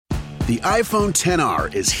The iPhone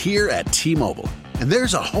XR is here at T-Mobile, and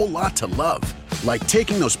there's a whole lot to love. Like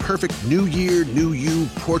taking those perfect New Year, New You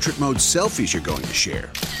portrait mode selfies you're going to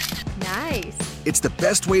share. Nice. It's the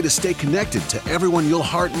best way to stay connected to everyone you'll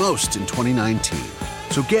heart most in 2019.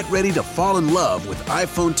 So get ready to fall in love with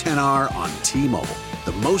iPhone XR on T-Mobile,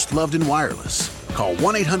 the most loved in wireless. Call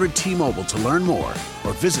 1-800-T-Mobile to learn more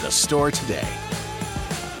or visit a store today.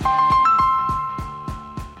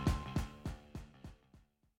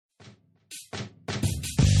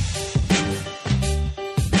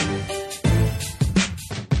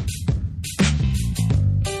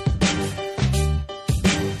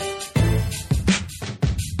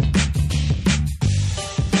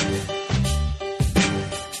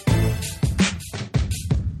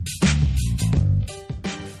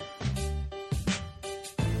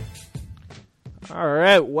 All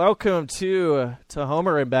right, welcome to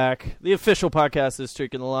Homer and Back, the official podcast of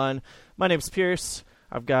Streaking the Line. My name's Pierce.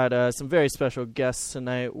 I've got some very special guests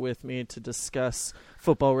tonight with me to discuss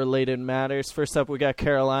football-related matters. First up, we got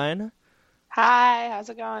Caroline. Hi, how's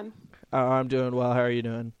it going? I'm doing well. How are you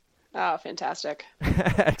doing? Oh, fantastic.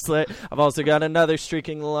 Excellent. I've also got another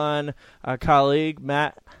Streaking the Line colleague,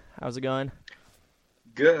 Matt. How's it going?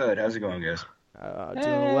 Good. How's it going, guys?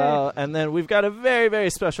 Doing well. And then we've got a very, very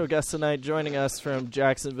special guest tonight joining us from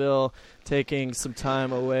Jacksonville, taking some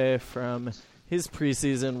time away from his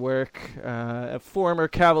preseason work. A former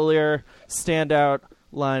Cavalier standout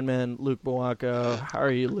lineman, Luke Bowanko. How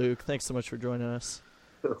are you, Luke? Thanks so much for joining us.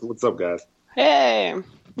 What's up, guys? Hey.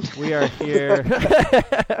 We are here.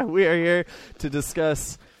 We are here to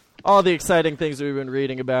discuss all the exciting things we've been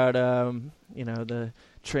reading about, the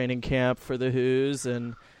training camp for the Who's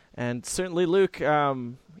and certainly, Luke,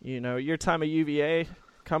 your time at UVA,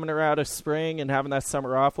 coming around of spring and having that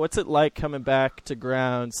summer off, what's it like coming back to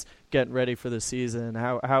grounds, getting ready for the season?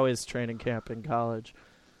 How is training camp in college?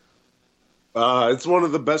 It's one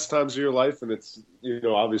of the best times of your life, and it's,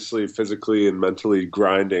 obviously physically and mentally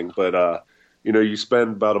grinding. But, you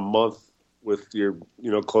spend about a month with your,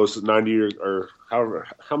 closest 90 years or however,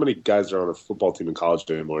 how many guys are on a football team in college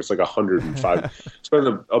anymore? It's like 105.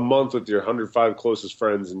 Spend a month with your 105 closest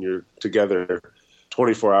friends and you're together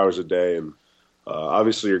 24 hours a day. And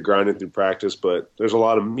obviously you're grinding through practice, but there's a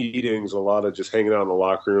lot of meetings, a lot of just hanging out in the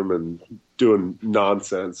locker room and doing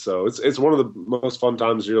nonsense. So it's one of the most fun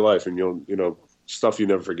times of your life, and you'll, stuff you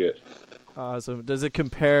never forget. Awesome. Does it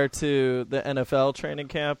compare to the NFL training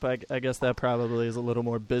camp? I guess that probably is a little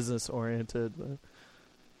more business oriented. But...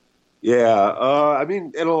 Yeah,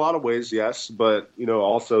 in a lot of ways, yes. But,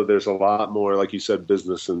 also there's a lot more, like you said,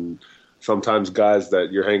 business. And sometimes guys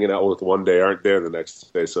that you're hanging out with one day aren't there the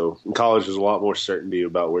next day. So in college, there's a lot more certainty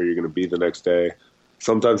about where you're going to be the next day.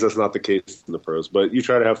 Sometimes that's not the case in the pros. But you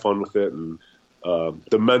try to have fun with it. And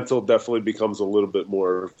the mental definitely becomes a little bit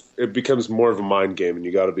more – it becomes more of a mind game, and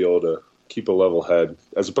you got to be able to keep a level head,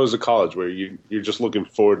 as opposed to college where you're just looking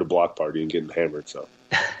forward to block party and getting hammered. So,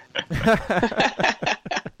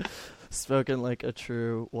 spoken like a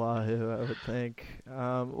true Wahoo, I would think.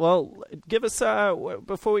 Well, give us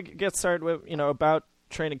before we get started with about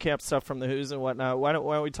training camp stuff from the Who's and whatnot. Why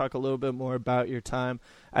don't we talk a little bit more about your time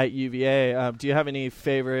at UVA? Do you have any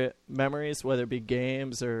favorite memories, whether it be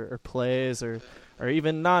games or plays or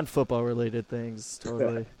even non-football related things?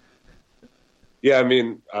 Totally. Yeah,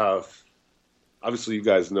 obviously you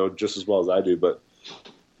guys know just as well as I do, but,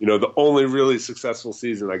 the only really successful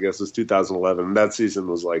season, I guess, was 2011. And that season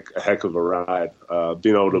was like a heck of a ride.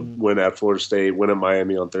 Being able to win at Florida State, win at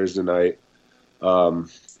Miami on Thursday night.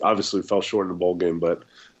 Obviously fell short in the bowl game, but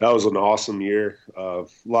that was an awesome year. A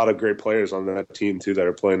lot of great players on that team, too, that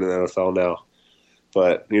are playing in the NFL now.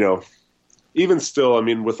 But, even still,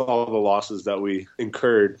 with all the losses that we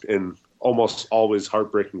incurred in almost always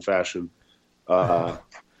heartbreaking fashion,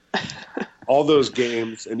 all those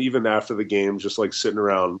games, and even after the game, just like sitting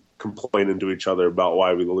around complaining to each other about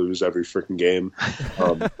why we lose every freaking game.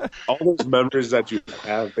 All those memories that you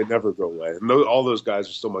have, they never go away. And all those guys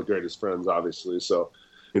are still my greatest friends, obviously. So,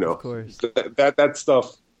 of course. that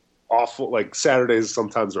stuff, awful. Like Saturdays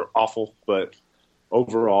sometimes are awful, but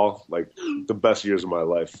overall, like the best years of my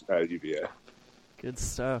life at UVA. Good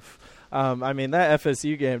stuff. That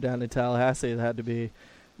FSU game down in Tallahassee had to be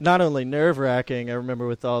not only nerve-wracking. I remember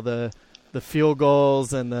with all the field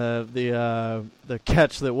goals and the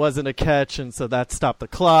catch that wasn't a catch, and so that stopped the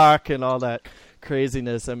clock and all that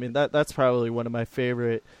craziness. That's probably one of my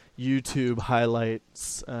favorite YouTube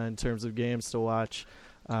highlights in terms of games to watch,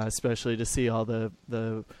 especially to see all the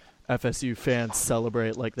FSU fans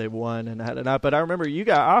celebrate like they won and had it up. But I remember you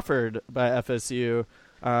got offered by FSU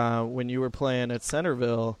when you were playing at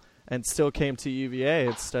Centerville, and still came to UVA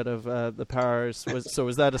instead of the Powers.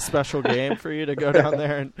 Was that a special game for you to go down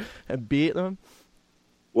there and beat them?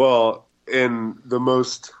 Well, in the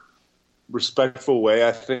most respectful way,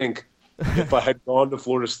 I think if I had gone to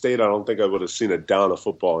Florida State, I don't think I would have seen a down of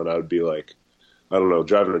football, and I would be like, I don't know,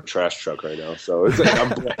 driving a trash truck right now. So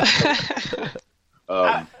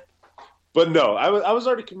but no, I was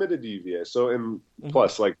already committed to UVA. So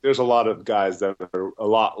plus, like, there's a lot of guys that are a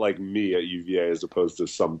lot like me at UVA as opposed to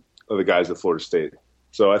some of the guys at Florida State.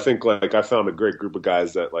 So I think, like, I found a great group of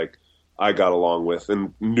guys that, like, I got along with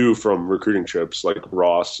and knew from recruiting trips, like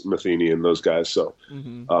Ross, Matheny, and those guys. So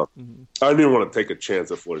I didn't want to take a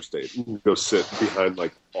chance at Florida State and go sit behind,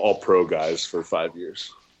 like, all pro guys for 5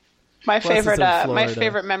 years. My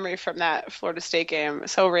favorite memory from that Florida State game,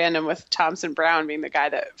 so random, with Thompson Brown being the guy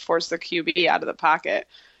that forced the QB out of the pocket.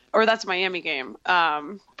 Or that's Miami game.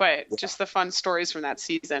 But just the fun stories from that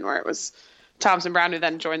season where it was Thompson Brown, who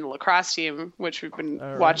then joined the lacrosse team, which we've been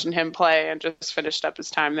watching him play, and just finished up his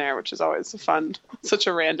time there, which is always fun. Such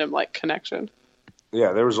a random, like, connection.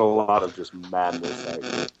 Yeah, there was a lot of just madness that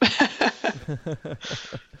game.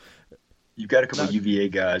 You've got a couple of UVA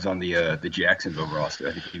guys on the Jacksonville roster.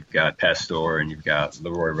 I think you've got Pastor and you've got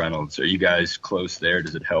Leroy Reynolds. Are you guys close there?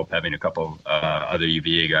 Does it help having a couple other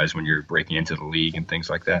UVA guys when you're breaking into the league and things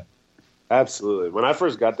like that? Absolutely. When I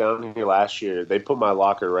first got down here last year, they put my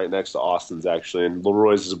locker right next to Austin's, actually, and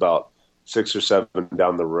Leroy's is about 6 or 7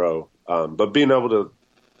 down the row. But being able to,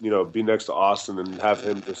 be next to Austin and have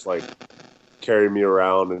him just, like, carry me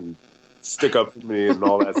around and stick up for me and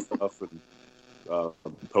all that stuff, and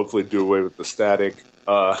hopefully do away with the static.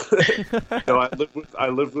 I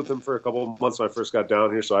lived with him for a couple of months when I first got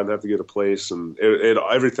down here, so I didn't have to get a place, and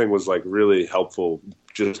everything was, like, really helpful,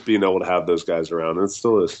 just being able to have those guys around, and it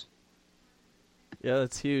still is. Yeah,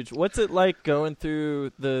 that's huge. What's it like going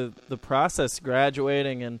through the process,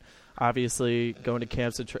 graduating, and obviously going to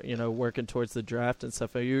camps and working towards the draft and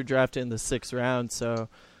stuff? You were drafted in the 6th round, so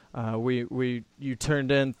you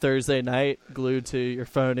turned in Thursday night, glued to your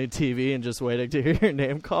phone and TV, and just waiting to hear your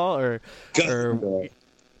name call, or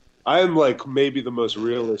I am, like, maybe the most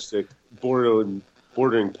realistic, bordering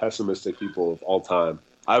pessimistic people of all time.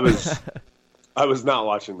 I was not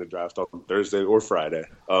watching the draft on Thursday or Friday.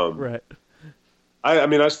 Right. I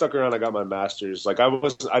mean, I stuck around. I got my master's. Like, I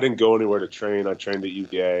didn't go anywhere to train. I trained at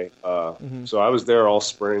UVA, so I was there all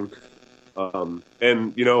spring. And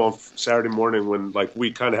on Saturday morning, when, like,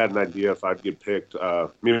 we kind of had an idea if I'd get picked,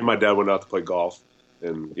 me and my dad went out to play golf,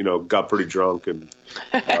 and got pretty drunk, and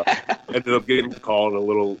ended up getting called a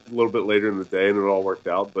little bit later in the day, and it all worked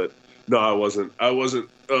out. But no, I wasn't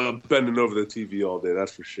bending over the TV all day.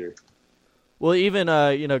 That's for sure. Well, even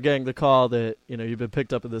getting the call that you've been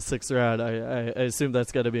picked up in the 6th round, I assume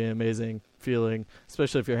that's got to be an amazing feeling,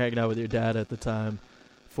 especially if you're hanging out with your dad at the time.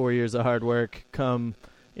 4 years of hard work, come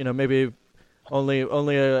maybe only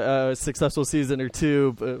a successful season or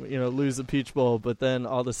two, but lose the Peach Bowl, but then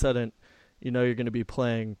all of a sudden, you're going to be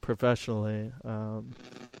playing professionally.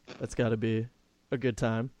 That's got to be a good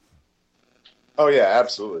time. Oh yeah,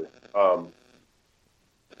 absolutely.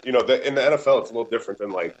 In the NFL, it's a little different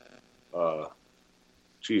than, like.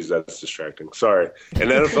 That's distracting. Sorry. And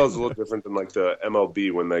the NFL is a little different than, like, the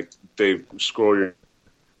MLB when they scroll your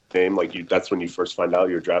name, like, that's when you first find out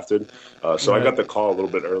you're drafted. So I got the call a little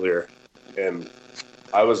bit earlier, and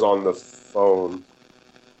I was on the phone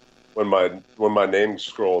when my name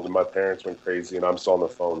scrolled, and my parents went crazy, and I'm still on the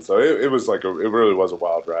phone. So it was like it really was a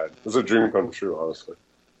wild ride. It was a dream come true, honestly.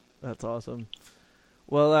 That's awesome.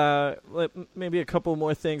 Well, maybe a couple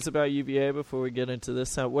more things about UVA before we get into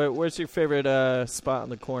this. Where's your favorite spot in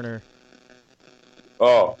the corner?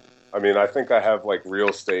 Oh, I mean, I think I have, like, real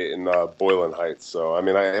estate in Boylan Heights. So, I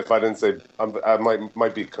mean, if I didn't say, I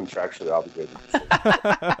might be contractually obligated.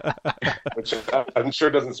 Which I'm sure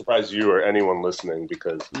doesn't surprise you or anyone listening,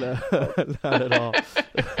 because no, not at all.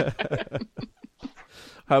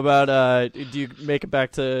 How about do you make it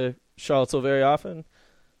back to Charlottesville very often?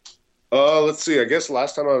 Let's see. I guess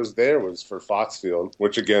last time I was there was for Foxfield,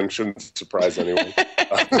 which, again, shouldn't surprise anyone.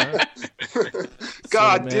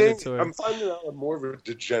 God dang! I'm finding out I'm more of a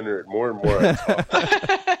degenerate more and more.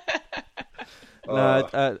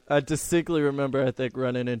 I distinctly remember, I think,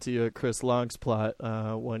 running into you at Chris Long's plot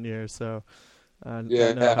one year. So I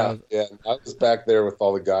I was back there with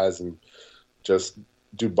all the guys and just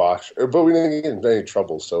do botch, but we didn't get in any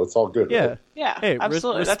trouble, so it's all good. Yeah, right? Yeah, hey,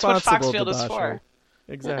 absolutely. That's what Foxfield is for.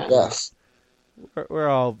 Exactly. Yes. We're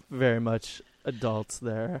all very much adults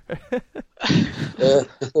there.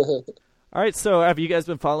 All right, so have you guys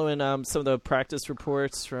been following some of the practice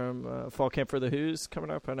reports from Fall Camp for the Who's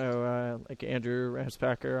coming up? I know like Andrew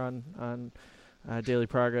Ramspacker on Daily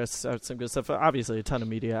Progress, some good stuff. Obviously, a ton of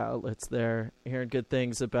media outlets there. Hearing good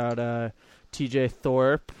things about T.J.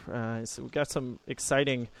 Thorpe. So we've got some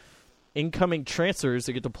exciting incoming transfers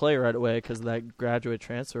to get to play right away because of that graduate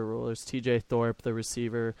transfer rule. There's T.J. Thorpe, the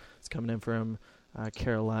receiver, is coming in from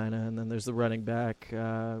Carolina, and then there's the running back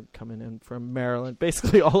coming in from Maryland.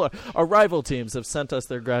 Basically, all our rival teams have sent us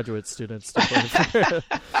their graduate students to play for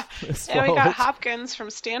this we got Hopkins from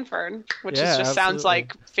Stanford, which just sounds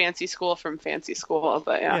like fancy school from fancy school,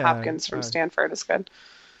 but Hopkins from Stanford is good.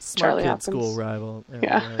 Smart Charlie kid school rival.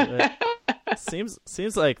 Yeah.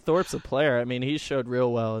 Seems like Thorpe's a player. I mean, he showed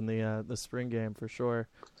real well in the spring game for sure.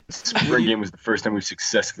 Spring game was the first time we've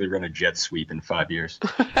successfully run a jet sweep in 5 years.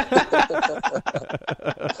 But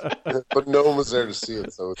no one was there to see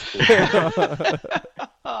it, so it's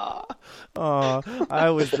cool. I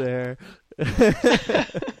was there.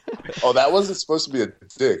 Oh, that wasn't supposed to be a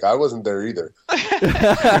dick. I wasn't there either.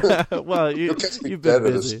 Well, you've been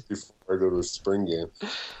busy. Before I go to a spring game.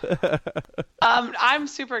 I'm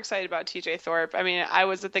super excited about TJ Thorpe. I mean, I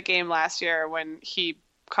was at the game last year when he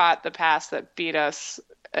caught the pass that beat us,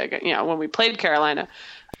 when we played Carolina.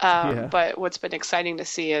 But what's been exciting to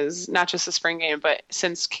see is not just the spring game, but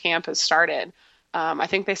since camp has started, I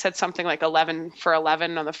think they said something like 11 for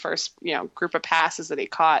 11 on the first, group of passes that he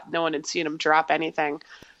caught. No one had seen him drop anything.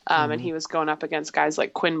 And he was going up against guys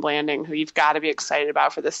like Quinn Blanding, who you've got to be excited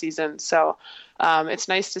about for this season. So it's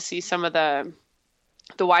nice to see some of the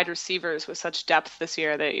wide receivers with such depth this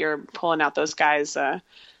year that you're pulling out those guys.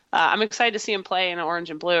 I'm excited to see him play in orange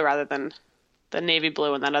and blue rather than the navy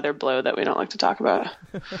blue and that other blue that we don't like to talk about.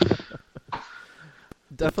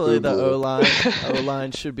 Definitely the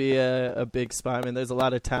O-line should be a big spot. I mean, there's a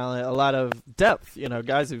lot of talent, a lot of depth,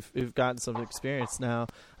 guys who've gotten some experience now.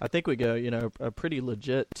 I think we go, a pretty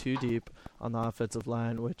legit 2 deep on the offensive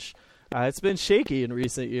line, which it's been shaky in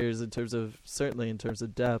recent years certainly in terms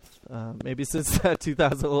of depth. Maybe since that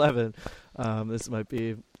 2011, this might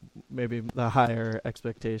be maybe the higher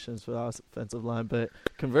expectations for the offensive line. But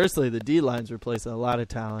conversely, the D-line's replacing a lot of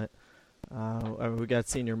talent. We got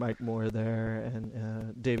senior Mike Moore there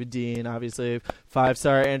and David Dean, obviously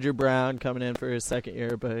 5-star Andrew Brown coming in for his second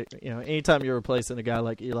year. But, anytime you're replacing a guy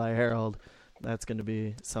like Eli Harold, that's going to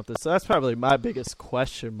be something. So that's probably my biggest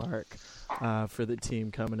question mark for the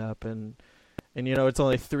team coming up. And it's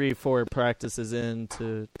only 3-4 practices in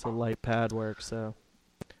to light pad work. So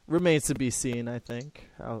remains to be seen, I think,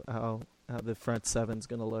 how the front seven's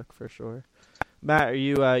going to look for sure. Matt, are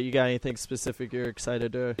you got anything specific you're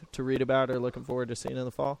excited to read about or looking forward to seeing in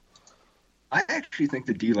the fall? I actually think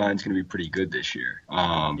the D line's going to be pretty good this year.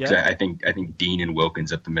 I think Dean and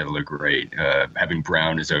Wilkins up the middle are great. Having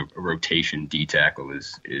Brown as a rotation D tackle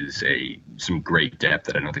is some great depth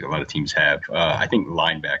that I don't think a lot of teams have. I think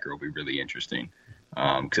linebacker will be really interesting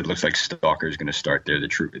because it looks like Stalker is going to start there, the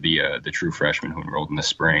true freshman who enrolled in the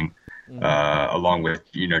spring, along with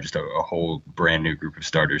just a whole brand new group of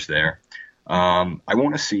starters there. I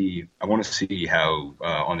want to see how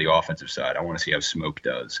on the offensive side, I want to see how Smoke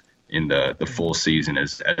does in the full season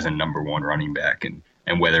as a number 1 running back,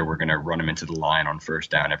 and whether we're going to run him into the line on first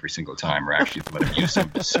down every single time or actually let him use some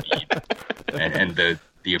of his speed and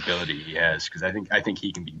the ability he has, because I think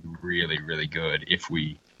he can be really, really good if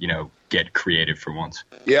we get creative for once.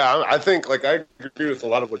 Yeah, I think I agree with a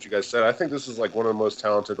lot of what you guys said. I think this is one of the most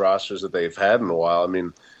talented rosters that they've had in a while. I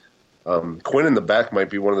mean, Quinn in the back might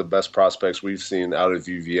be one of the best prospects we've seen out of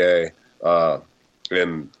UVA,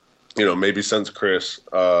 and maybe since Chris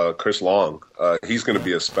Long. He's going to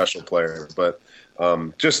be a special player, but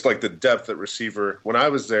just the depth at receiver. When I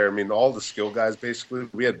was there, I mean, all the skill guys basically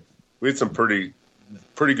we had some pretty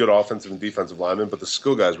good offensive and defensive linemen, but the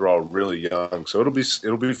skill guys were all really young. So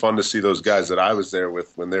it'll be fun to see those guys that I was there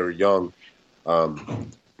with when they were young.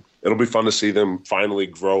 It'll be fun to see them finally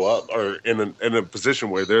grow up or in a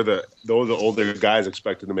position where they're the older guys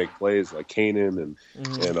expected to make plays, like Kanan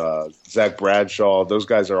and Zach Bradshaw. Those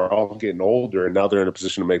guys are all getting older, and now they're in a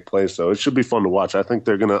position to make plays. So it should be fun to watch. I think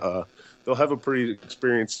they'll have a pretty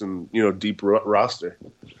experienced and deep roster.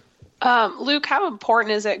 Luke, how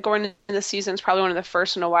important is it going into the season? It's probably one of the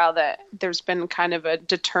first in a while that there's been kind of a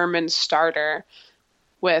determined starter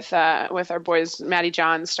with our boys Matty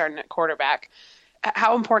Johns starting at quarterback.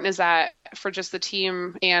 How important is that for just the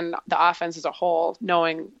team and the offense as a whole,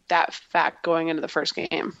 knowing that fact going into the first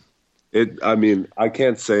game? I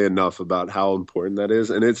can't say enough about how important that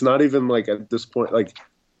is. And it's not even at this point,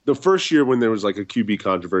 the first year when there was a QB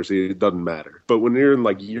controversy, it doesn't matter. But when you're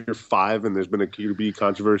in year 5 and there's been a QB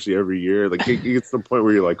controversy every year, it gets to the point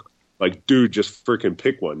where you're dude, just freaking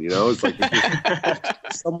pick one, It's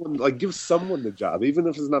give someone the job, even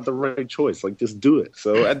if it's not the right choice. Just do it.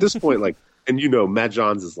 So at this point, and Matt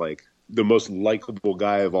Johns is like the most likable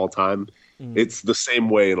guy of all time. It's the same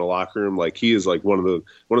way in a locker room. Like he is like one of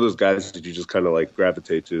those guys that you just kind of like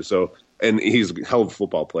gravitate to. So, and he's a hell of a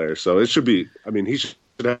football player. So it should be. I mean, he should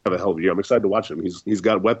have a hell of a year. I'm excited to watch him. He's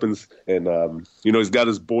got weapons, and he's got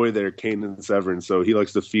his boy there, Kanan Severin. So he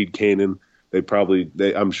likes to feed Kanan.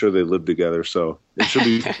 I'm sure they live together. So it should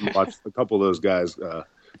be fun to watch a couple of those guys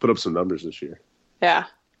put up some numbers this year. Yeah.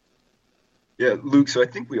 Yeah, Luke, so I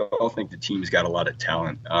think we all think the team's got a lot of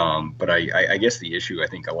talent, but I guess the issue I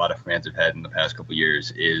think a lot of fans have had in the past couple of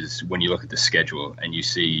years is when you look at the schedule and you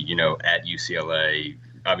see, at UCLA,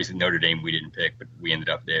 obviously Notre Dame we didn't pick, but we ended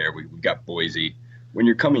up there. We got Boise. When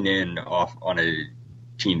you're coming in off on a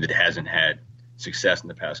team that hasn't had success in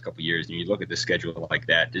the past couple of years and you look at the schedule like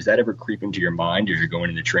that, does that ever creep into your mind as you're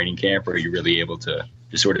going into training camp, or are you really able to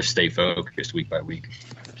sort of stay focused week by week?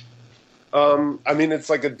 I mean, it's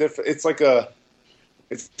an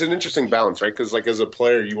interesting balance, right? Because like as a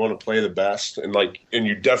player, you want to play the best, and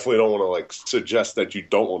you definitely don't want to like suggest that you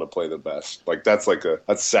don't want to play the best. Like that's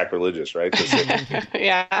sacrilegious, right?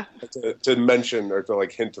 Yeah. To mention or to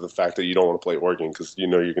like hint to the fact that you don't want to play Oregon because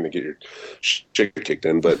you're going to get your shit kicked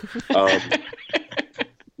in. But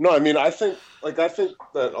no, I mean, I think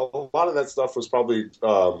that a lot of that stuff was probably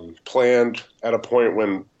planned at a point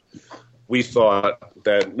when we thought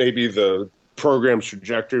that maybe the program's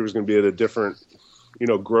trajectory was going to be at a different,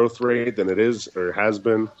 growth rate than it is or has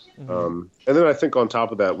been. And then I think on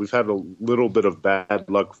top of that, we've had a little bit of bad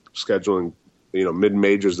luck scheduling,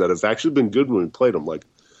 mid-majors that have actually been good when we played them. Like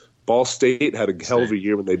Ball State had a hell of a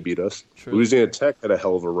year when they beat us. True. Louisiana Tech had a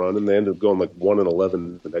hell of a run, and they ended up going like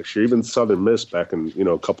 1-11 the next year. Even Southern Miss back in,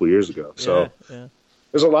 a couple of years ago. So. Yeah.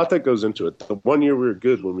 There's a lot that goes into it. The one year we were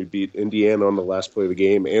good when we beat Indiana on the last play of the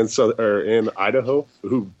game and Idaho,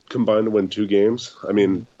 who combined to win 2 games. I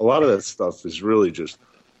mean, a lot of that stuff is really just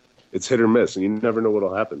it's hit or miss, and you never know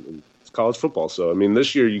what'll happen. And it's college football, so I mean,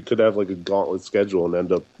 this year you could have like a gauntlet schedule and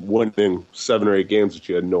end up winning 7 or 8 games that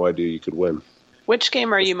you had no idea you could win. Which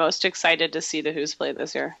game are you most excited to see the Who's play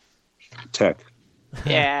this year? Tech.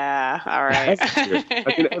 Yeah, all right.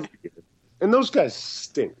 Every year. And those guys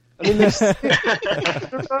stink. I mean, they're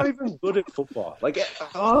not even good at football. Like, they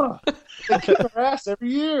kick our ass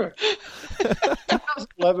every year.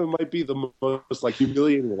 2011 might be the most like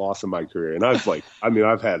humiliating loss in my career, and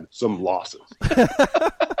I've had some losses.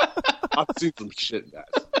 I've seen some shit, guys.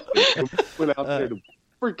 And we went out there to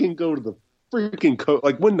freaking go to the freaking coast,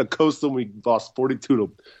 like win the coast, and we lost 42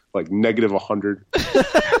 to like negative 100.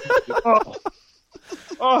 I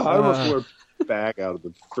almost wore a bag out of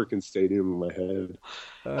the freaking stadium in my head.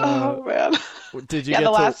 Oh man! Did you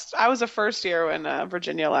I was a first year when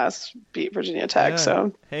Virginia last beat Virginia Tech,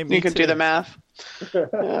 so you could do the math.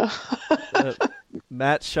 Yeah.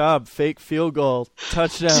 Matt Schaub, fake field goal,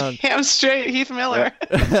 touchdown. Damn straight, Heath Miller.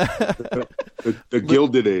 The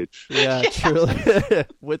Gilded Age. Yeah, truly.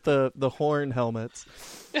 With the horn helmets.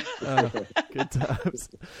 Good times.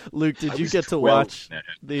 Luke, did you get to watch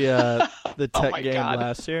the Tech game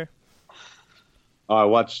last year?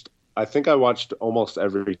 I think I watched almost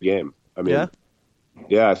every game. I mean,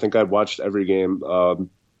 yeah, I think I watched every game.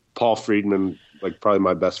 Paul Friedman, like probably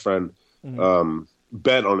my best friend,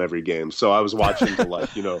 bet on every game. So I was watching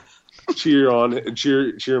to cheer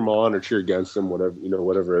him on or cheer against him,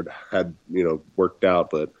 whatever it had, worked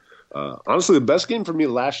out. But honestly, the best game for me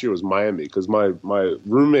last year was Miami because my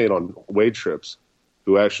roommate on away trips,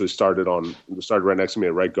 who actually started right next to me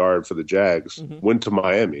at right guard for the Jags, went to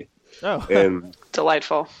Miami. Oh, and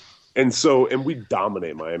delightful. And we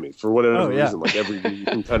dominate Miami for whatever reason. Like every year you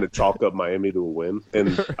can kind of chalk up Miami to a win.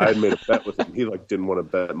 And I had made a bet with him. He didn't want to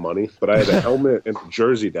bet money, but I had a helmet and a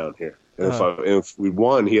jersey down here. And if we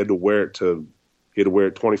won, he had to wear it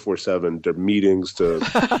 24/7 to meetings, to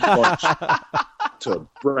lunch, to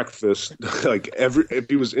breakfast. If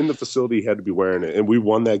he was in the facility, he had to be wearing it. And we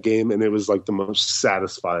won that game, and it was like the most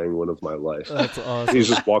satisfying one of my life. That's awesome. He's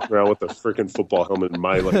just walking around with a freaking football helmet and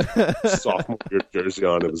my sophomore year jersey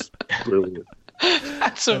on. It was brilliant.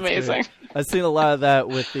 That's amazing. I've seen a lot of that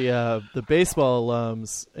with the baseball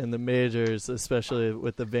alums in the majors, especially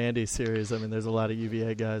with the Vandy series. I mean, there's a lot of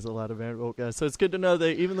UVA guys, a lot of Vanderbilt guys. So it's good to know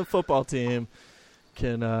that even the football team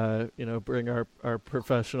can bring our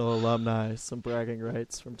professional alumni some bragging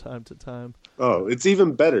rights from time to time. Oh, it's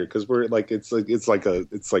even better because we're it's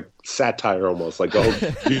like satire almost. Like, oh,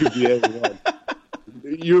 UVA won.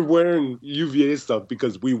 You're wearing UVA stuff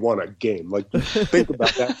because we won a game. Like, think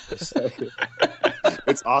about that for a second.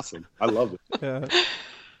 It's awesome. I love it. Yeah.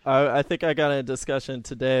 I think I got in a discussion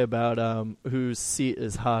today about whose seat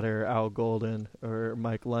is hotter, Al Golden or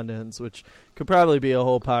Mike London's, which could probably be a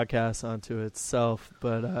whole podcast onto itself.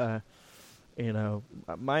 But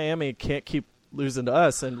Miami can't keep losing to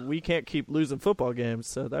us, and we can't keep losing football games.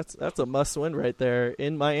 So that's a must-win right there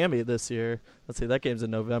in Miami this year. Let's see, that game's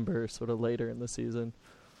in November, sort of later in the season.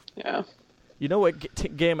 Yeah. You know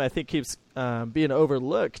what game I think keeps being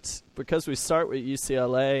overlooked? Because we start with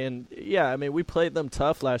UCLA, and we played them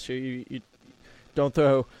tough last year. You don't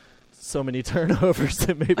throw so many turnovers,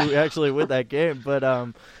 and maybe we actually win that game. But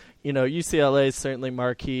UCLA is certainly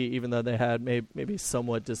marquee, even though they had maybe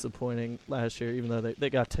somewhat disappointing last year, even though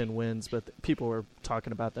they got 10 wins. But people were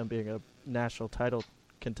talking about them being a national title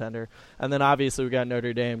contender. And then obviously we got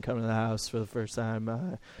Notre Dame coming to the house for the first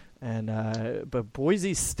time. But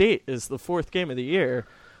Boise State is the fourth game of the year.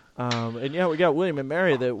 We got William and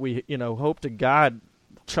Mary that we, hope to God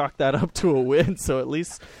chalk that up to a win. So at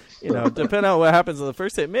least, depending on what happens in the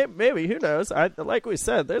first game, maybe who knows? Like we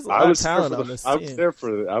said, there's a lot of talent on this team. I was there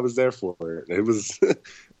for it. It was.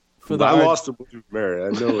 I lost to William and Mary.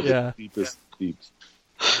 I know the deepest deeps.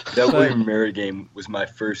 That William & Mary game was my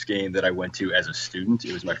first game that I went to as a student.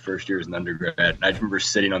 It was my first year as an undergrad. And I remember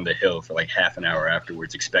sitting on the hill for like half an hour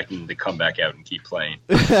afterwards expecting to come back out and keep playing.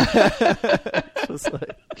 Just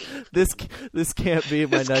like, this can't be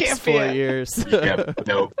my next 4 years.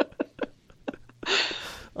 Nope.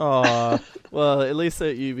 Well, at least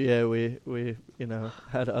at UVA we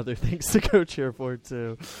had other things to go cheer for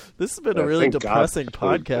too. This has been a really depressing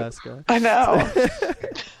podcast, guys. I know.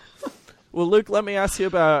 Well, Luke, let me ask you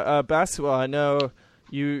about basketball. I know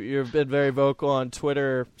you've been very vocal on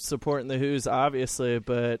Twitter supporting the Who's, obviously,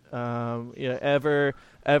 but ever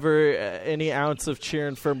any ounce of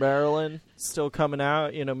cheering for Maryland still coming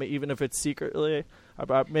out? Even if it's secretly.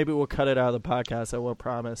 Maybe we'll cut it out of the podcast. I will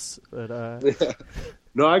promise. But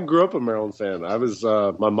no, I grew up a Maryland fan. I was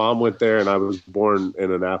my mom went there, and I was born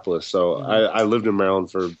in Annapolis, so I lived in Maryland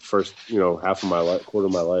for the first half of my life, quarter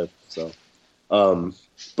of my life. So.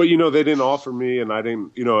 But they didn't offer me, and I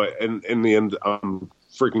didn't, and in the end, I'm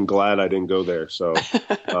freaking glad I didn't go there. So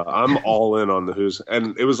I'm all in on the Who's,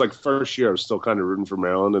 and it was like first year I was still kind of rooting for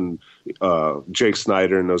Maryland, and Jake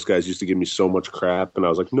Snyder and those guys used to give me so much crap, and I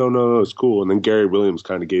was like, no, it's cool. And then Gary Williams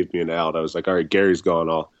kind of gave me an out. I was like, all right, Gary's gone,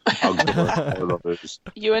 I'll go.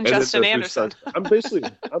 You and Justin Anderson. I'm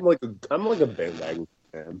like a bandwagon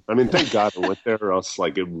fan. I mean, thank God I went there, or else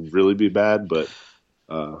like it would really be bad, but.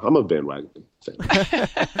 I'm a bandwagon fan.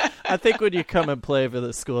 I think when you come and play for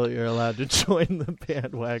the school, you're allowed to join the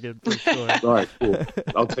bandwagon for sure. All right, cool.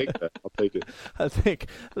 I'll take that. I'll take it. I think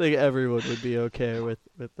everyone would be okay with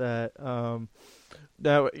that.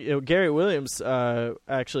 Now, Gary Williams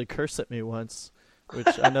actually cursed at me once, which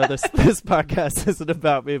I know this podcast isn't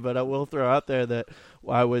about me, but I will throw out there that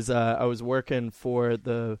I was working for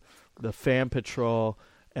the fan patrol,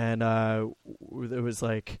 and it was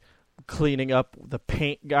like cleaning up the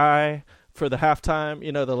paint guy for the halftime,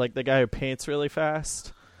 the guy who paints really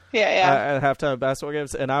fast. At halftime of basketball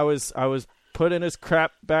games, and I was putting his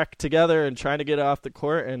crap back together and trying to get it off the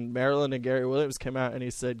court, and Maryland and Gary Williams came out and he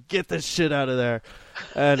said, "Get this shit out of there,"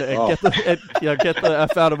 and get the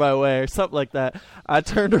F out of my way, or something like that. I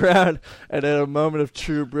turned around and in a moment of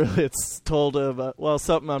true brilliance told him,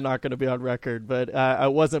 something I'm not going to be on record, but I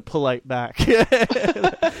wasn't polite back,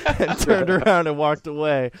 and turned around and walked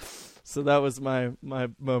away. So that was my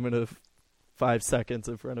moment of 5 seconds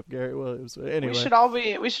in front of Gary Williams. But anyway,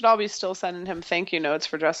 we should all be still sending him thank you notes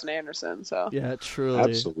for Justin Anderson. So yeah, truly,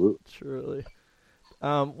 absolutely, truly.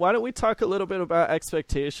 Why don't we talk a little bit about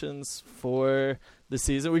expectations for the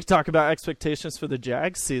season? We can talk about expectations for the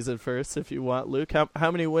Jags season first, if you want, Luke.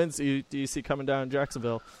 How many wins do you see coming down in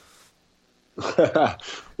Jacksonville?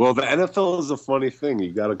 Well, the NFL is a funny thing.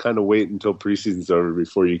 You got to kind of wait until preseason's over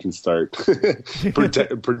before you can start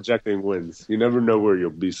projecting wins. You never know where you'll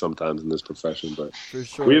be sometimes in this profession, but for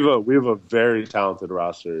sure. we have a very talented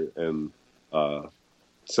roster, and what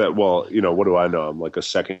do I know? I'm like a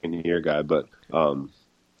second year guy, but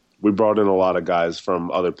we brought in a lot of guys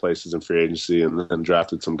from other places in free agency, and then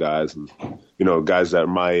drafted some guys, and guys that are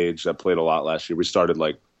my age that played a lot last year. We started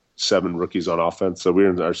like 7 rookies on offense, so we're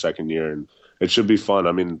in our second year, and it should be fun.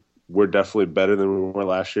 I mean, we're definitely better than we were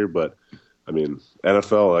last year, but I mean,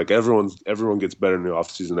 NFL, like everyone gets better in the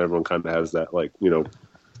offseason. Everyone kind of has that,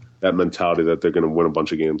 that mentality that they're going to win a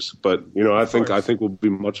bunch of games. But I think we'll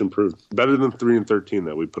be much improved, better than 3-13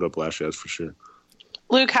 that we put up last year, that's for sure.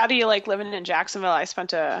 Luke, how do you like living in Jacksonville? I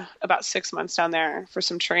spent about 6 months down there for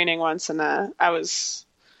some training once, and I was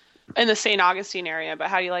in the St. Augustine area. But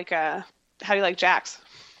how do you like Jax?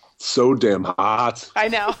 So damn hot. I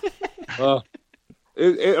know.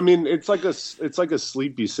 I mean, it's like a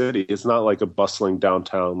sleepy city. It's not like a bustling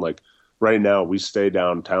downtown, like right now we stay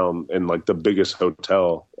downtown in like the biggest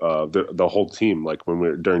hotel, the whole team, like when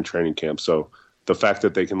we're during training camp. So the fact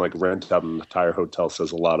that they can like rent out an entire hotel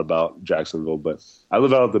says a lot about Jacksonville. But I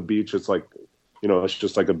live out at the beach. It's like, it's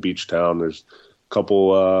just like a beach town. There's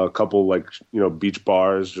a couple like, beach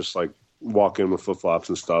bars, just like walk in with flip-flops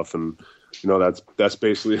and stuff. And, that's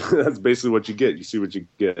basically what you get. You see what you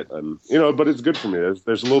get. And, but it's good for me.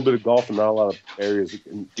 There's a little bit of golf and not a lot of areas that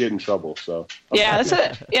can get in trouble. So yeah,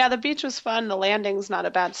 the beach was fun. The landing's not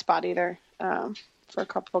a bad spot either. For a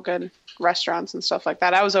couple good restaurants and stuff like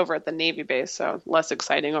that. I was over at the Navy base, so less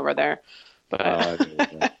exciting over there. But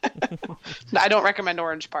I don't recommend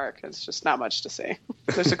Orange Park. It's just not much to see.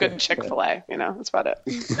 There's a good Chick-fil-A, that's about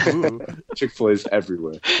it. Chick-fil-A's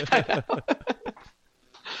everywhere.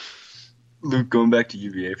 Luke, going back to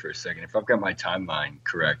UVA for a second, if I've got my timeline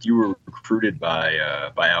correct, you were recruited by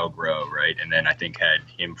Al Groh, right? And then I think had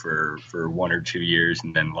him for 1 or 2 years,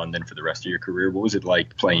 and then London for the rest of your career. What was it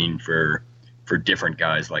like playing for different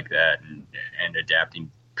guys like that and adapting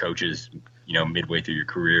coaches, midway through your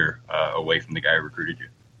career away from the guy who recruited you?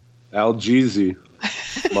 Al Jeezy.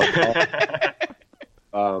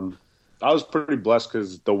 I was pretty blessed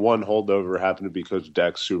because the one holdover happened to be Coach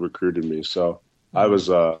Dex, who recruited me. So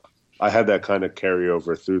I had that kind of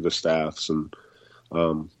carryover through the staffs. And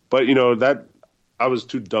but, that I was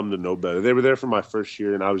too dumb to know better. They were there for my first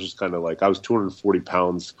year, and I was just kind of like, I was 240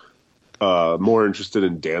 pounds more interested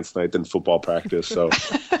in dance night than football practice. So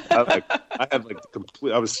I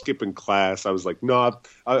was skipping class. I was like, no,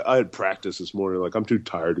 I had practice this morning. Like, I'm too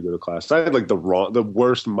tired to go to class. I had like the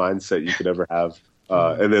worst mindset you could ever have.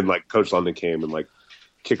 And then like Coach London came and like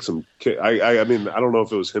kicked some. I mean, I don't know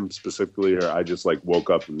if it was him specifically or I just like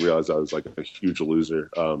woke up and realized I was like a huge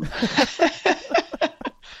loser.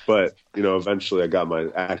 But eventually I got my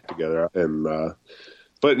act together and.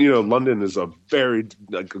 But, London is a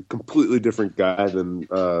a completely different guy than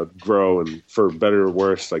Groh, and for better or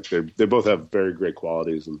worse, like they both have very great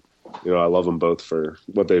qualities, and I love them both for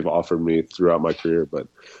what they've offered me throughout my career. But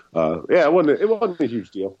it wasn't a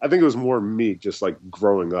huge deal. I think it was more me just like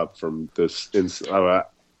growing up from this.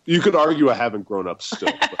 You could argue I haven't grown up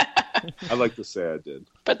still, but I like to say I did.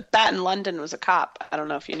 But that in London was a cop. I don't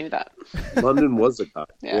know if you knew that. London was a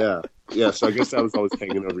cop. Yeah. So I guess that was always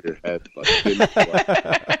hanging over your head. But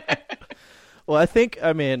well,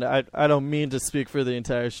 I don't mean to speak for the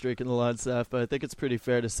entire Streak and the Lawn staff, but I think it's pretty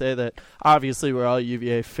fair to say that obviously we're all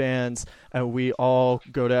UVA fans, and we all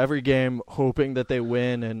go to every game hoping that they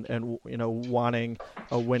win and wanting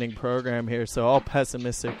a winning program here. So all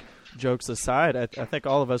pessimistic jokes aside, I think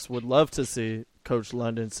all of us would love to see Coach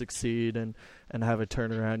London succeed and have a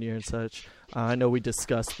turnaround year and such. I know we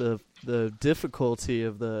discussed the difficulty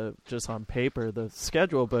of just on paper, the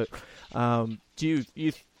schedule, but do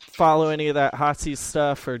you follow any of that hot seat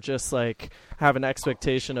stuff, or just like have an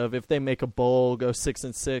expectation of if they make a bowl, go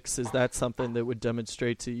 6-6? Is that something that would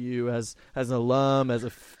demonstrate to you as an alum, as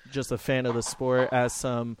just a fan of the sport, as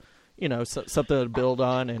some something to build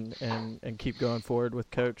on and keep going forward with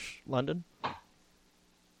Coach London?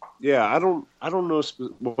 Yeah, I don't know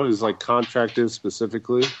what his like contract is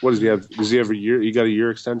specifically. What does he have? Does he have a year? You got a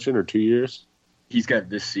year extension or 2 years? He's got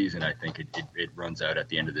this season. I think it runs out at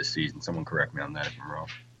the end of this season. Someone correct me on that if I'm wrong.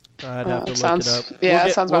 I'd have to look it up.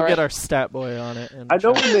 Yeah, we'll get our stat boy on it. I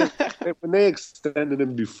know when they extended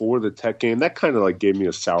him before the Tech game, that kind of like gave me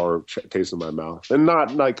a sour taste in my mouth. And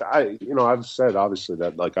not like I've said obviously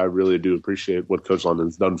that like I really do appreciate what Coach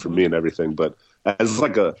London's done for me and everything, but as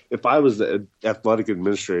like if I was the athletic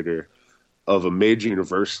administrator of a major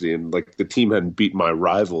university and like the team hadn't beat my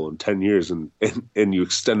rival in 10 years and you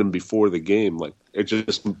extend them before the game, like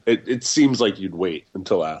it seems like you'd wait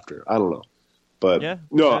until after. I don't know. But yeah,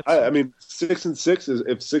 no, I mean 6-6 is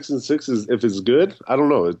if 6-6 is if it's good. I don't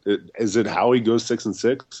know. Is it how he goes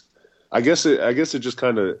 6-6? I guess it just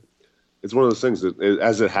kind of it's one of those things that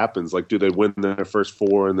as it happens, like do they win their first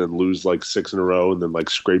 4 and then lose like 6 in a row and then like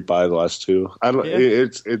scrape by the last 2? I don't. Yeah.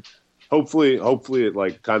 It hopefully it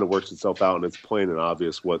like kind of works itself out and it's plain and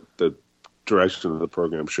obvious what the direction of the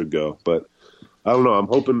program should go. But I don't know. I'm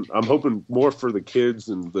hoping more for the kids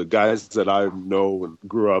and the guys that I know and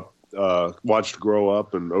grew up. Watched grow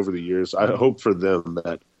up and over the years. I hope for them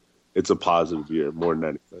that it's a positive year more than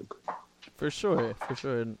anything. For sure.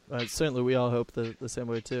 And certainly we all hope the same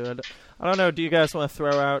way too. I don't know. Do you guys want to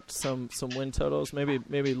throw out some win totals?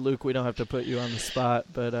 Maybe Luke, we don't have to put you on the spot,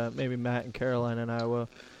 but maybe Matt and Caroline and I will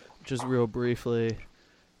just real briefly.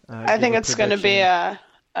 I think it's going to be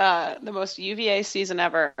the most UVA season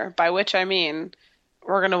ever, by which I mean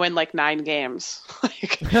we're going to win like 9 games.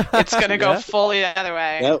 Like it's going to go fully the other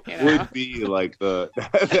way. That would be like the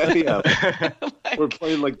we're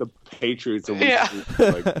playing like the Patriots and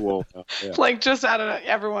like just I don't know.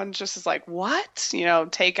 Everyone just is like, what?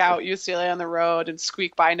 Take out UCLA on the road and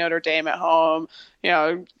squeak by Notre Dame at home.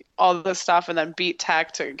 All this stuff, and then beat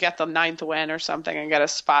Tech to get the 9th win or something and get a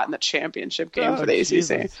spot in the championship game for the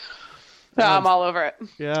ACC. I'm all over it.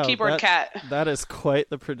 Yeah, Keyboard cat. That is quite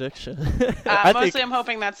the prediction. I'm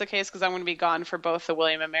hoping that's the case because I'm going to be gone for both the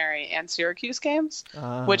William & Mary and Syracuse games,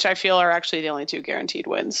 which I feel are actually the only 2 guaranteed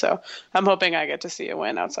wins. So I'm hoping I get to see a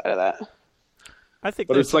win outside of that.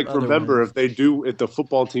 But it's like, remember, if the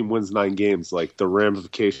football team wins 9 games, like the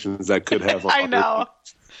ramifications that could have on I know.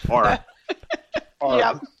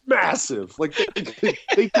 are massive. Like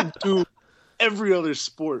they can do every other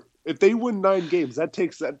sport. If they win 9 games, that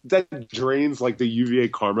drains like the UVA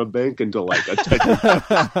Karma Bank into like a 10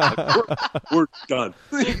 we're done.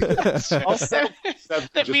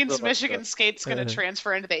 That means Michigan State's going to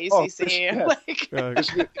transfer into the ACC.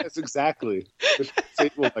 Yes, exactly. Michigan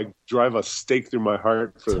State will like drive a stake through my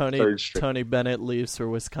heart for the 3rd straight. Tony Bennett leaves for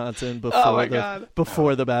Wisconsin before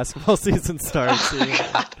the basketball season starts.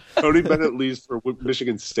 Tony Bennett leaves for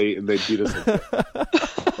Michigan State, and they beat us.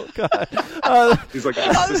 Oh God! He's like,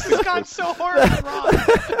 this has gone so horribly wrong.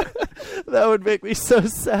 That would make me so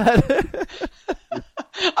sad.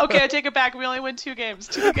 Okay, I take it back. We only win 2 games.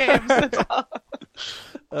 2 games. That's all.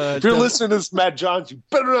 If you're listening to this, Matt Johns, you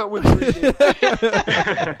better not win 3 games.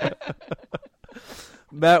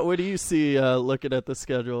 Matt, what do you see looking at the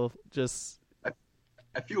schedule?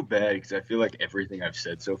 I feel bad because I feel like everything I've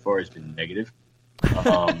said so far has been negative.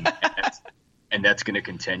 And that's going to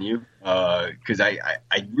continue because I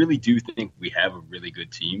really do think we have a really good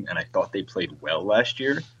team, and I thought they played well last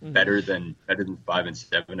year, better than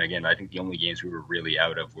 5-7. Again, I think the only games we were really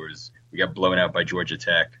out of was we got blown out by Georgia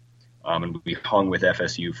Tech, and we hung with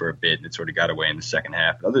FSU for a bit, and it sort of got away in the second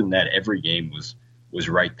half. But other than that, every game was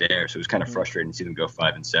right there, so it was kind of frustrating to see them go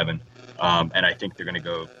 5-7, and I think they're going to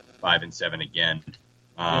go 5-7 again.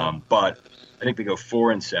 But I think they go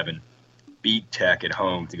 4-7. Beat Tech at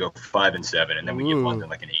home to go 5-7, and then we give London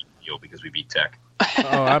like an 8 deal because we beat Tech.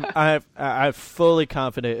 I'm fully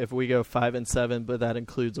confident if we go 5-7, but that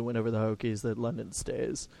includes a win over the Hokies that London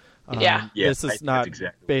stays. This is not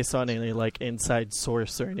based on any like inside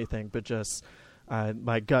source or anything, but just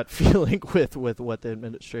my gut feeling with what the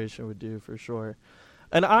administration would do for sure.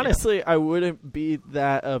 And honestly, I wouldn't be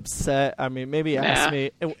that upset. I mean, maybe ask me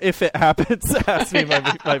if it happens. Ask me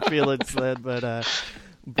my feelings then, but.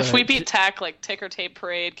 If we beat Tech, like ticker tape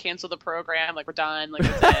parade, cancel the program, like we're done, like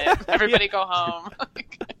that's it. Everybody go home.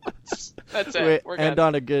 That's it. We're good.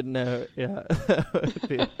 On a good note, yeah.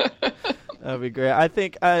 That'd be great. I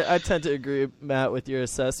think I tend to agree, Matt, with your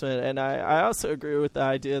assessment, and I also agree with the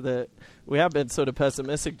idea that we have been sort of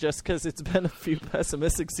pessimistic just because it's been a few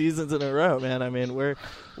pessimistic seasons in a row, man. I mean, we're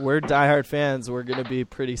diehard fans. We're going to be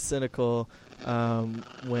pretty cynical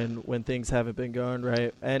when things haven't been going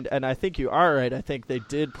right, and I think you are right. I think they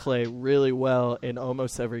did play really well in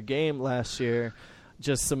almost every game last year.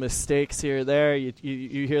 Just some mistakes here or there.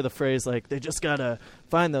 You hear the phrase like they just gotta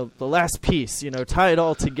find the last piece, tie it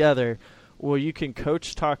all together. Well, you can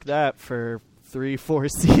coach talk that for 3-4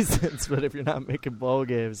 seasons, but if you're not making bowl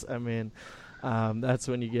games, I mean, that's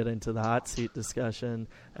when you get into the hot seat discussion.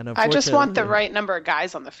 And I just want the right number of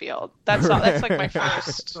guys on the field. That's all. That's like my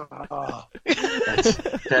first.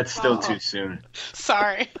 That's still too soon.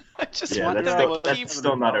 Sorry, I just want that's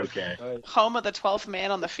still not okay. Home of the 12th man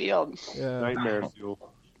on the field. Yeah. Nightmare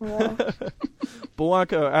fuel. Yeah.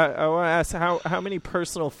 Bowanko, I want to ask how many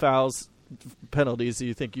personal fouls, penalties do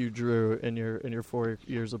you think you drew in your 4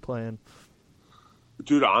 years of playing?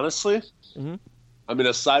 Dude, honestly, I mean,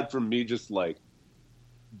 aside from me just like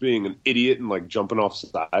being an idiot and like jumping off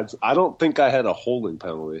sides, I don't think I had a holding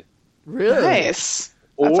penalty. Really? Nice.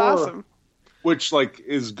 That's awesome. Which like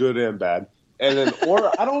is good and bad. And then,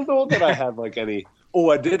 I don't know that I had like any. Oh,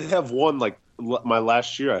 I did have one like my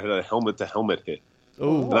last year. I had a helmet to helmet hit.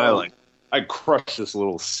 Oh, and I crushed this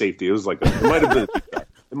little safety. It was like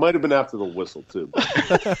it might have been after the whistle too,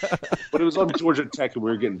 but it was on Georgia Tech and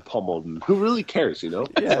we were getting pummeled. And who really cares, Yeah.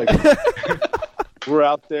 Like, we're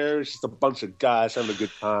out there, it's just a bunch of guys having a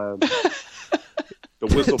good time. The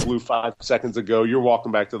whistle blew 5 seconds ago. You're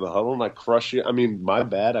walking back to the huddle and I crush you. I mean, my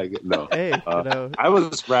bad. No. Hey, I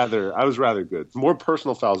was rather good. More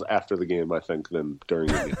personal fouls after the game, I think, than during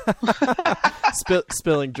the game.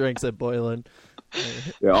 Spilling drinks at Boylan.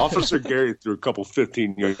 Yeah, Officer Gary threw a couple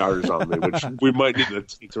 15-yarders on me, which we might need to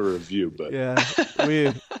take to review. But yeah,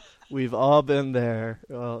 We've all been there.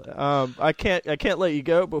 Well, I can't let you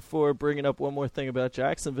go before bringing up one more thing about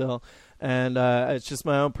Jacksonville, and it's just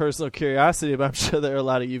my own personal curiosity, but I'm sure there are a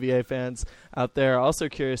lot of UVA fans out there also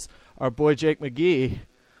curious. Our boy Jake McGee,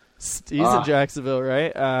 he's in Jacksonville,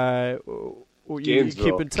 right? You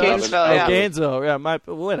keep in touch? Gainesville, yeah. Gainesville, yeah.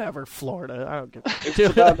 Whatever, Florida. I don't give a It's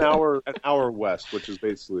about an hour west, which is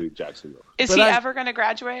basically Jacksonville. Is he ever going to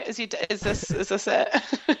graduate? Is this it?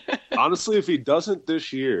 Honestly, if he doesn't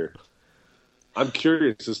this year, I'm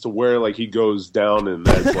curious as to where he goes down and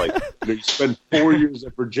as you spend 4 years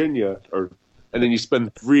at Virginia and then you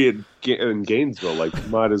spend 3 in Gainesville. You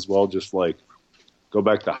might as well just go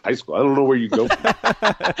back to high school. I don't know where you go.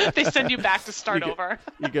 They send you back to start over.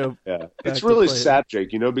 You go. Yeah, it's really sad,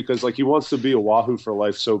 Jake. Because he wants to be a Wahoo for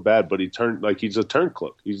life so bad, but he's a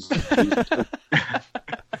turncoat.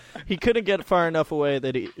 He couldn't get far enough away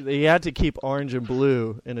that he had to keep orange and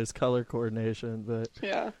blue in his color coordination. But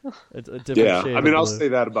yeah, it's a different shade. I mean, I'll say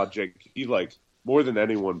that about Jake. He more than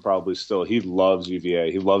anyone probably still, he loves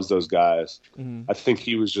UVA. He loves those guys. Mm-hmm. I think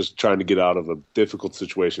he was just trying to get out of a difficult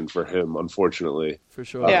situation for him, unfortunately. For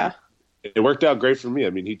sure. Yeah. It worked out great for me. I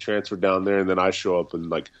mean, he transferred down there, and then I show up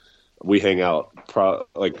and, we hang out a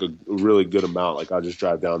really good amount. I'll just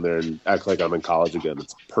drive down there and act like I'm in college again.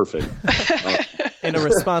 It's perfect. In a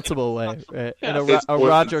responsible way, right? In a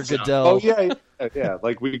Roger Goodell. Oh, yeah. Yeah,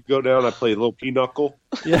 we go down, I play a little pinochle.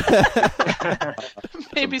 Yeah.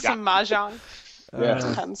 Maybe some mahjong.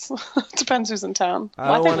 Yeah. Depends who's in town.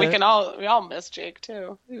 I think we all miss Jake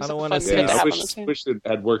too. I don't want to see. I wish it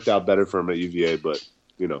had worked out better for him at UVA, but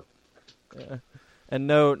Yeah. And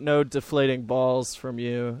no deflating balls from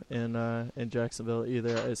you in Jacksonville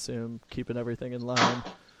either. I assume keeping everything in line.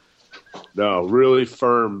 No, really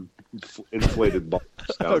firm, inflated balls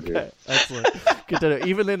down here. Okay, excellent. Good to know.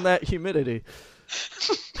 Even in that humidity.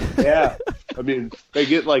 Yeah, I mean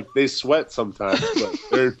they sweat sometimes, but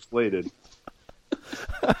they're inflated.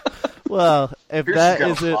 Well, if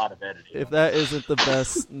that isn't the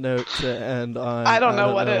best note to end on, I don't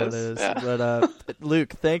know what is. Yeah. But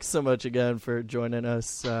Luke, thanks so much again for joining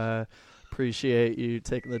us. Appreciate you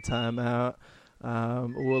taking the time out.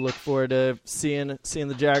 We'll look forward to seeing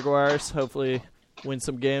the Jaguars. Hopefully, win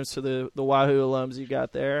some games for the Wahoo alums you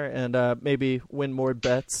got there, and maybe win more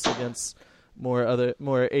bets against more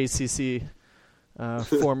ACC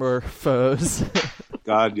former foes.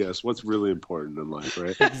 God, yes. What's really important in life,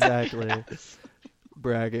 right? Exactly.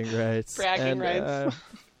 Bragging rights.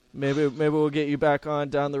 Maybe we'll get you back on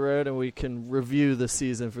down the road, and we can review the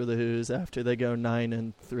season for the Who's after they go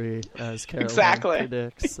 9-3, as Caroline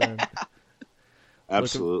predicts. Yeah. And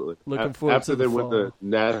absolutely. Looking forward after to the they win the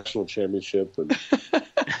national championship. And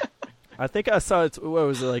I think I saw it. What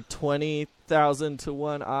was it, 20,000 to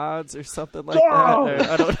 1 odds or something like that?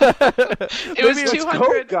 I don't know. It was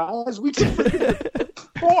 200 guys. We can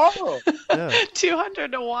tomorrow. Yeah.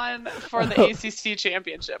 200 to 1 for the ACC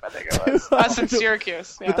championship. I think it was us in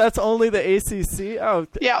Syracuse. Yeah. But that's only the ACC. Oh,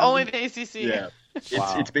 yeah, only the ACC. Yeah,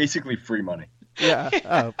 it's basically free money. Yeah,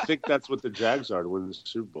 I think that's what the Jags are to win the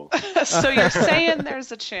Super Bowl. So you're saying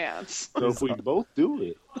there's a chance? So if we both do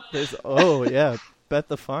it, bet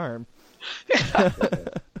the farm.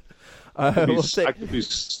 I could be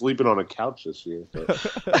sleeping on a couch this year.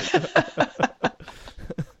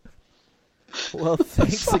 Well,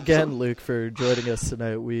 thanks again, Luke, for joining us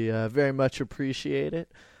tonight. We very much appreciate it.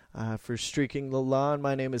 For streaking the lawn,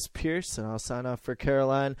 my name is Pierce, and I'll sign off for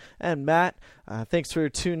Caroline and Matt. Thanks for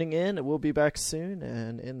tuning in. We'll be back soon,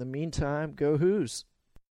 and in the meantime, go Who's.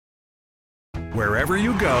 Wherever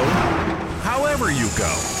you go, however you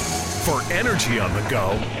go, for energy on the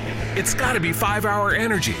go, it's got to be 5-Hour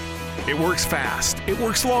Energy. It works fast, it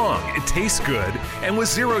works long, it tastes good, and with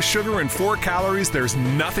 0 sugar and 4 calories, there's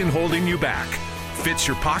nothing holding you back. Fits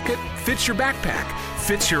your pocket, fits your backpack,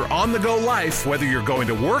 fits your on-the-go life, whether you're going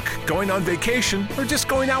to work, going on vacation, or just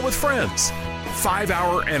going out with friends.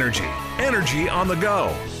 5-Hour Energy. Energy on the go.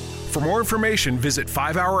 For more information, visit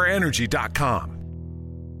 5hourenergy.com.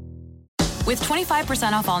 With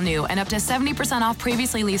 25% off all new and up to 70% off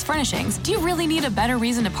previously leased furnishings, do you really need a better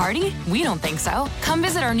reason to party? We don't think so. Come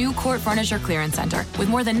visit our new Court Furniture Clearance Center with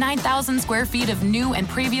more than 9,000 square feet of new and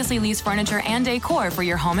previously leased furniture and decor for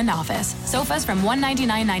your home and office. Sofas from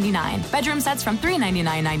 $199.99, bedroom sets from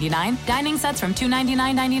 $399.99, dining sets from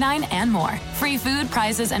 $299.99, and more. Free food,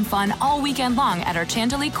 prizes, and fun all weekend long at our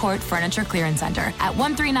Chantilly Court Furniture Clearance Center at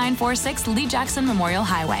 13946 Lee Jackson Memorial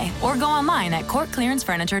Highway, or go online at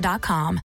courtclearancefurniture.com.